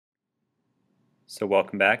So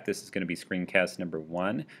welcome back. This is going to be screencast number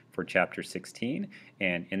 1 for chapter 16,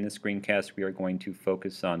 and in this screencast we are going to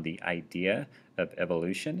focus on the idea of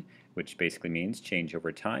evolution, which basically means change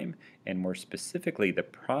over time, and more specifically the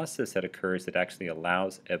process that occurs that actually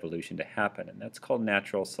allows evolution to happen, and that's called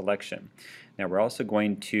natural selection. Now we're also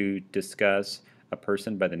going to discuss a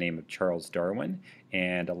person by the name of Charles Darwin,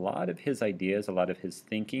 and a lot of his ideas, a lot of his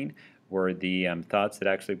thinking were the thoughts that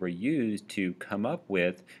actually were used to come up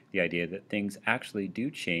with the idea that things actually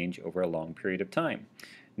do change over a long period of time.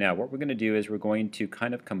 Now what we're going to do is we're going to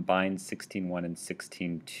kind of combine 16.1 and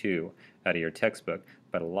 16.2 out of your textbook,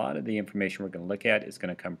 but a lot of the information we're going to look at is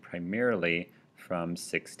going to come primarily from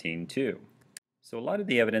 16.2. So a lot of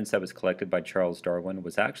the evidence that was collected by Charles Darwin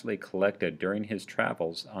was actually collected during his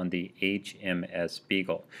travels on the HMS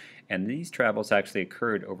Beagle, and these travels actually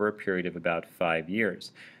occurred over a period of about 5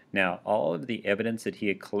 years. Now, all of the evidence that he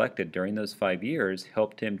had collected during those 5 years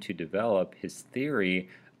helped him to develop his theory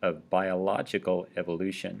of biological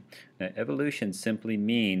evolution. Now, evolution simply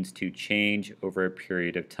means to change over a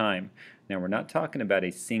period of time. Now, we're not talking about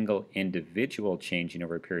a single individual changing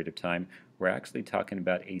over a period of time. We're actually talking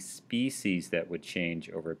about a species that would change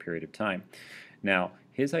over a period of time. Now,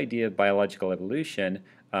 his idea of biological evolution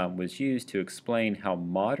was used to explain how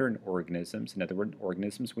modern organisms, in other words,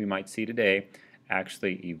 organisms we might see today,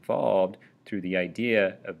 actually evolved through the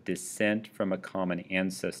idea of descent from a common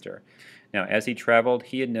ancestor. Now, as he traveled,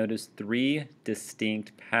 he had noticed 3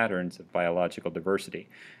 distinct patterns of biological diversity.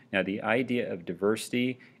 Now, the idea of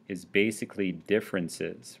diversity is basically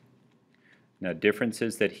differences. Now,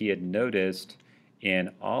 differences that he had noticed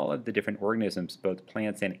in all of the different organisms, both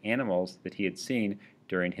plants and animals, that he had seen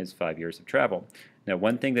during his 5 years of travel. Now,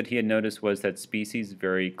 one thing that he had noticed was that species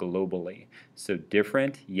vary globally. So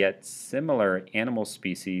different yet similar animal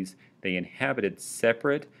species, they inhabited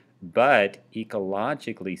separate but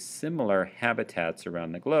ecologically similar habitats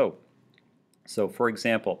around the globe. So for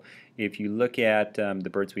example, if you look at the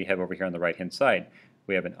birds we have over here on the right-hand side,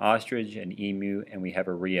 we have an ostrich, an emu, and we have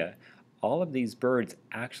a rhea. All of these birds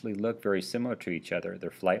actually look very similar to each other.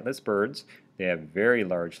 They're flightless birds. They have very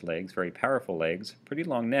large legs, very powerful legs, pretty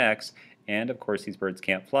long necks, and of course these birds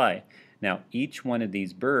can't fly. Now each one of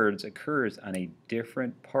these birds occurs on a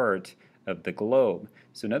different part of the globe.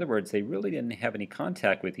 So in other words, they really didn't have any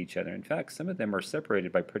contact with each other. In fact, some of them are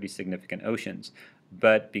separated by pretty significant oceans.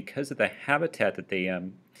 But because of the habitat that they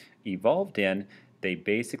evolved in, they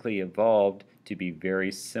basically evolved to be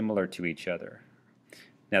very similar to each other.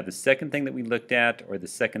 Now the second thing that we looked at, or the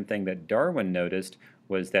second thing that Darwin noticed,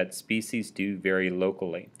 was that species do vary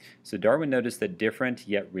locally. So Darwin noticed that different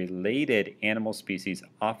yet related animal species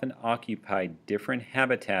often occupy different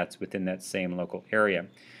habitats within that same local area.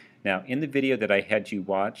 Now in the video that I had you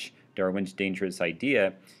watch, Darwin's Dangerous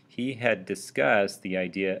Idea, he had discussed the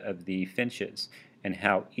idea of the finches and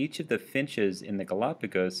how each of the finches in the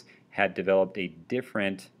Galapagos had developed a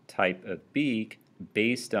different type of beak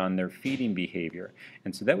based on their feeding behavior.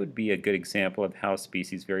 And so that would be a good example of how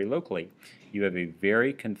species vary locally. You have a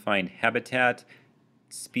very confined habitat,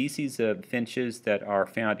 species of finches that are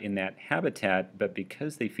found in that habitat, but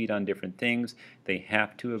because they feed on different things, they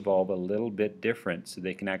have to evolve a little bit different so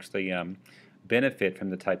they can actually benefit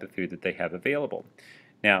from the type of food that they have available.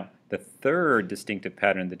 Now, the third distinctive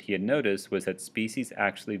pattern that he had noticed was that species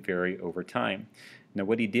actually vary over time. Now,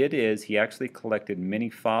 what he did is he actually collected many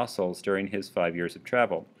fossils during his 5 years of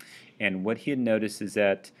travel. And what he had noticed is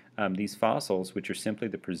that these fossils, which are simply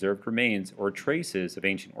the preserved remains or traces of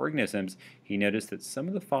ancient organisms, he noticed that some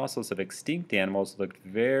of the fossils of extinct animals looked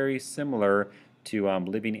very similar to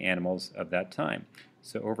living animals of that time.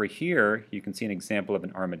 So over here you can see an example of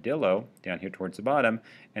an armadillo down here towards the bottom,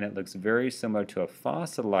 and it looks very similar to a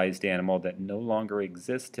fossilized animal that no longer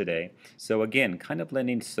exists today. So again, kind of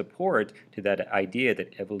lending support to that idea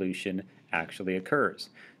that evolution actually occurs.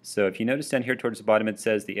 So if you notice down here towards the bottom, it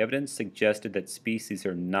says the evidence suggested that species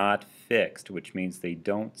are not fixed, which means they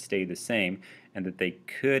don't stay the same, and that they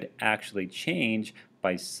could actually change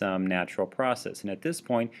by some natural process. And at this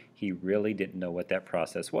point, he really didn't know what that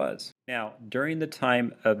process was. Now, during the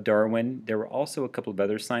time of Darwin, there were also a couple of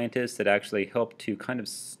other scientists that actually helped to kind of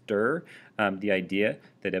stir the idea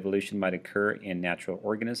that evolution might occur in natural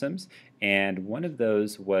organisms, and one of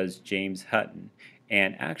those was James Hutton.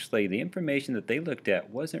 And actually, the information that they looked at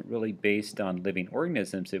wasn't really based on living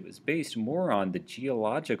organisms. It was based more on the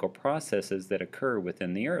geological processes that occur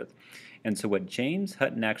within the Earth. And so what James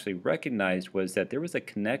Hutton actually recognized was that there was a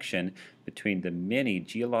connection between the many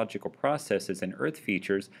geological processes and Earth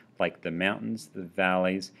features like the mountains, the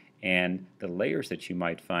valleys, and the layers that you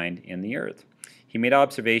might find in the Earth. He made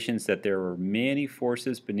observations that there were many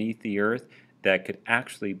forces beneath the Earth that could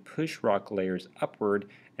actually push rock layers upward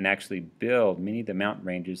and actually build many of the mountain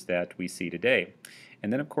ranges that we see today.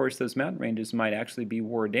 And then, of course, those mountain ranges might actually be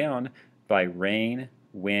worn down by rain,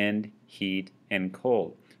 wind, heat, and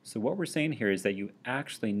cold. So what we're saying here is that you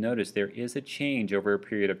actually notice there is a change over a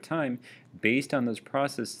period of time based on those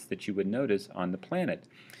processes that you would notice on the planet.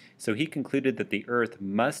 So he concluded that the Earth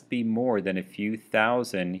must be more than a few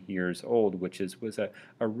thousand years old, which was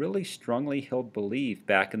a really strongly held belief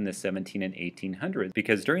back in the 17 and 1800s,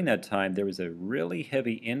 because during that time there was a really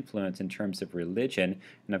heavy influence in terms of religion,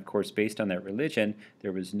 and of course based on that religion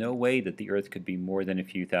there was no way that the Earth could be more than a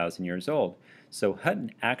few thousand years old. So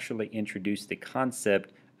Hutton actually introduced the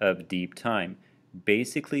concept of deep time,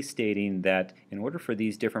 basically stating that in order for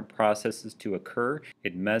these different processes to occur,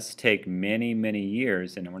 it must take many, many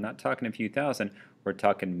years, and we're not talking a few thousand, we're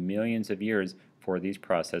talking millions of years for these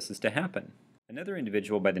processes to happen. Another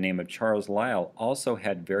individual by the name of Charles Lyell also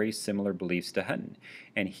had very similar beliefs to Hutton,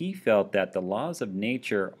 and he felt that the laws of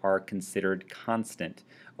nature are considered constant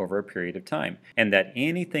over a period of time, and that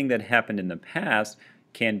anything that happened in the past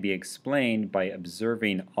can be explained by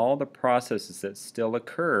observing all the processes that still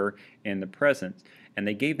occur in the present. And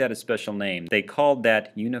they gave that a special name. They called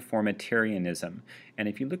that Uniformitarianism. And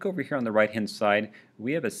if you look over here on the right-hand side,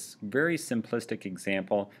 we have a very simplistic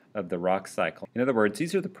example of the rock cycle. In other words,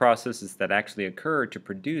 these are the processes that actually occur to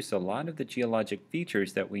produce a lot of the geologic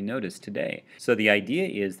features that we notice today. So the idea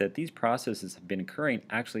is that these processes have been occurring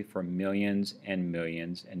actually for millions and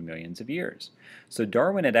millions and millions of years. So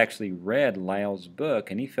Darwin had actually read Lyell's book,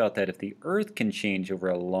 and he felt that if the Earth can change over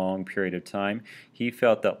a long period of time, he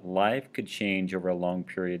felt that life could change over a long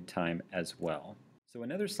period of time as well. So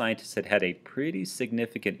another scientist that had a pretty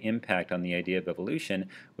significant impact on the idea of evolution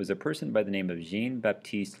was a person by the name of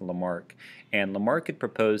Jean-Baptiste Lamarck. And Lamarck had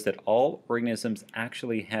proposed that all organisms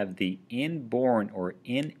actually have the inborn or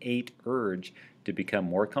innate urge to become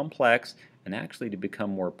more complex and actually to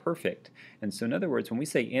become more perfect. And so in other words, when we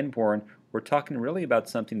say inborn, we're talking really about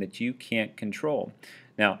something that you can't control.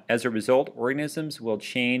 Now, as a result, organisms will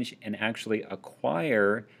change and actually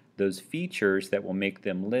acquire those features that will make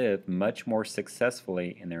them live much more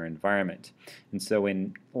successfully in their environment. And so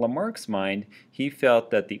in Lamarck's mind, he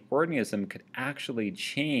felt that the organism could actually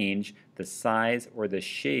change the size or the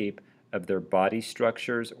shape of their body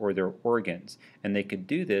structures or their organs. And they could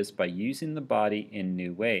do this by using the body in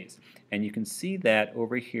new ways. And you can see that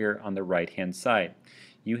over here on the right-hand side.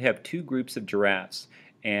 You have two groups of giraffes.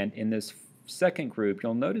 And in this second group,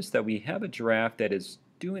 you'll notice that we have a giraffe that is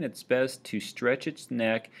doing its best to stretch its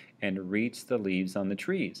neck and reach the leaves on the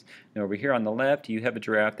trees. Now over here on the left you have a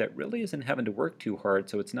giraffe that really isn't having to work too hard,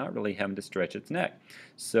 so it's not really having to stretch its neck.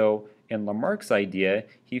 So in Lamarck's idea,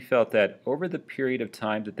 he felt that over the period of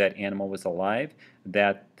time that that animal was alive,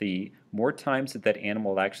 that the more times that that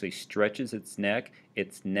animal actually stretches its neck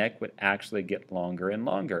would actually get longer and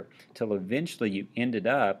longer, till eventually you ended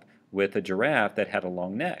up with a giraffe that had a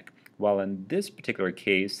long neck. While in this particular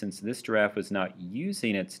case, since this giraffe was not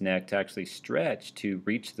using its neck to actually stretch to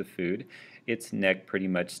reach the food, its neck pretty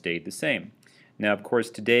much stayed the same. Now, of course,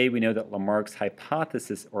 today we know that Lamarck's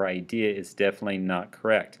hypothesis or idea is definitely not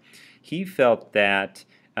correct. He felt that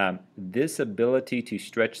this ability to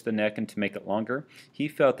stretch the neck and to make it longer, he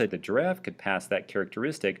felt that the giraffe could pass that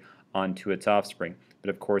characteristic on to its offspring. But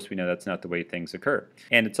of course we know that's not the way things occur.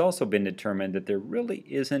 And it's also been determined that there really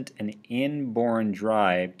isn't an inborn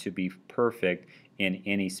drive to be perfect in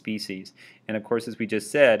any species. And of course, as we just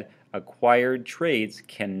said, acquired traits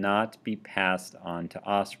cannot be passed on to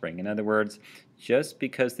offspring. In other words, just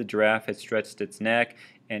because the giraffe had stretched its neck,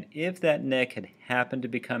 and if that neck had happened to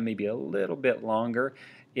become maybe a little bit longer,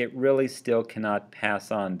 it really still cannot pass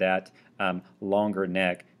on that longer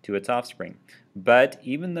neck to its offspring. But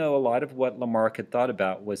even though a lot of what Lamarck had thought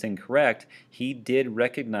about was incorrect, he did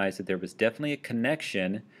recognize that there was definitely a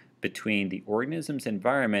connection between the organism's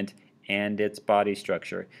environment and its body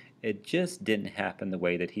structure. It just didn't happen the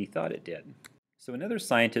way that he thought it did. So another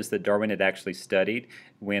scientist that Darwin had actually studied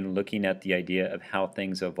when looking at the idea of how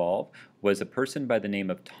things evolve was a person by the name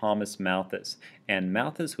of Thomas Malthus. And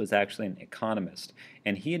Malthus was actually an economist.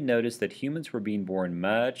 And he had noticed that humans were being born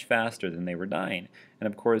much faster than they were dying. And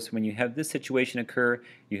of course, when you have this situation occur,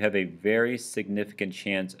 you have a very significant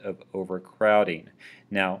chance of overcrowding.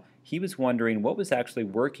 Now, he was wondering what was actually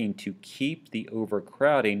working to keep the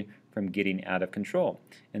overcrowding from getting out of control.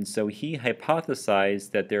 And so he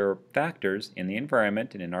hypothesized that there are factors in the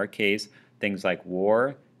environment, and in our case, things like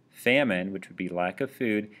war, famine, which would be lack of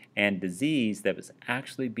food, and disease that was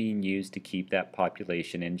actually being used to keep that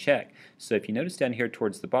population in check. So if you notice down here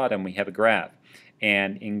towards the bottom, we have a graph.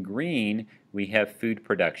 And in green, we have food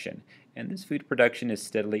production. And this food production is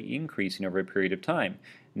steadily increasing over a period of time.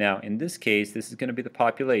 Now, in this case, this is going to be the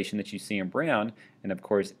population that you see in brown. And of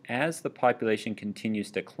course, as the population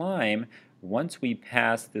continues to climb, once we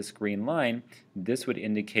pass this green line, this would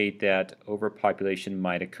indicate that overpopulation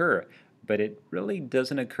might occur. But it really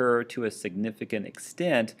doesn't occur to a significant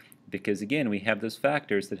extent because, again, we have those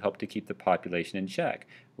factors that help to keep the population in check.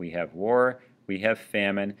 We have war, we have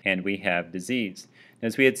famine, and we have disease.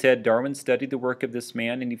 As we had said, Darwin studied the work of this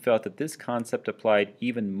man, and he felt that this concept applied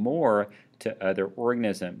even more to other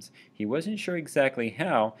organisms. He wasn't sure exactly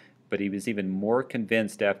how, but he was even more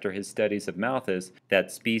convinced after his studies of Malthus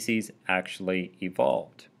that species actually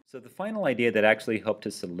evolved. So the final idea that actually helped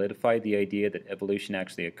to solidify the idea that evolution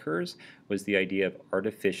actually occurs was the idea of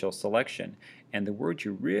artificial selection. And the word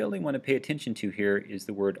you really want to pay attention to here is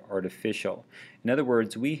the word artificial. In other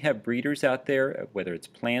words, we have breeders out there, whether it's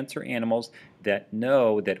plants or animals, that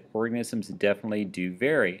know that organisms definitely do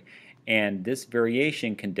vary. And this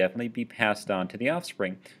variation can definitely be passed on to the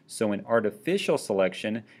offspring. So in artificial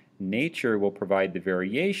selection, nature will provide the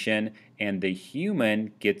variation and the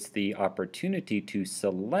human gets the opportunity to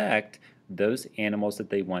select those animals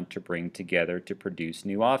that they want to bring together to produce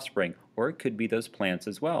new offspring, or it could be those plants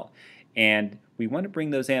as well. And we want to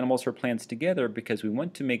bring those animals or plants together because we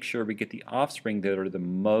want to make sure we get the offspring that are the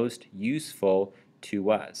most useful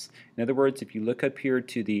to us. In other words, if you look up here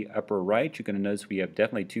to the upper right, you're going to notice we have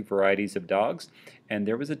definitely two varieties of dogs. And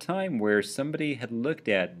there was a time where somebody had looked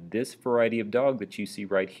at this variety of dog that you see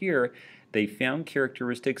right here. They found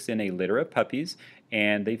characteristics in a litter of puppies,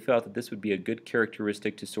 and they felt that this would be a good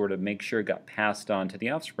characteristic to sort of make sure it got passed on to the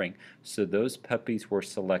offspring. So those puppies were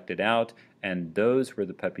selected out, and those were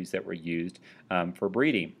the puppies that were used for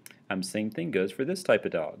breeding. Same thing goes for this type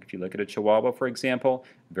of dog. If you look at a Chihuahua, for example,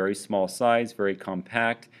 very small size, very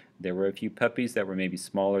compact. There were a few puppies that were maybe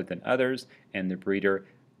smaller than others, and the breeder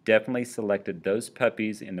definitely selected those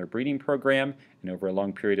puppies in their breeding program, and over a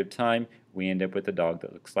long period of time, we end up with a dog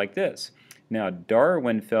that looks like this. Now,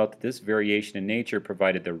 Darwin felt that this variation in nature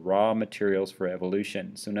provided the raw materials for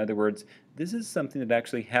evolution. So in other words, this is something that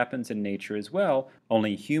actually happens in nature as well,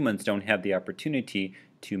 only humans don't have the opportunity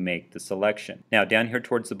to make the selection. Now down here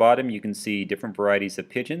towards the bottom you can see different varieties of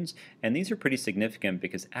pigeons, and these are pretty significant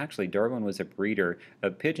because actually Darwin was a breeder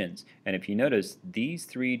of pigeons, and if you notice these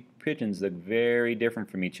three pigeons look very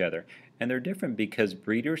different from each other, and they're different because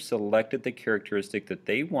breeders selected the characteristic that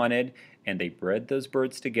they wanted and they bred those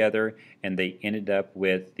birds together and they ended up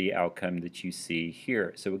with the outcome that you see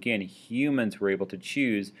here. So again, humans were able to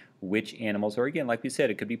choose which animals, or again like we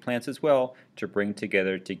said, it could be plants as well, to bring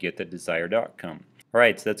together to get the desired outcome.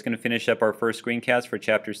 Alright, so that's going to finish up our first screencast for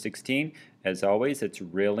Chapter 16. As always, it's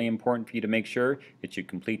really important for you to make sure that you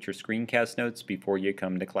complete your screencast notes before you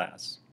come to class.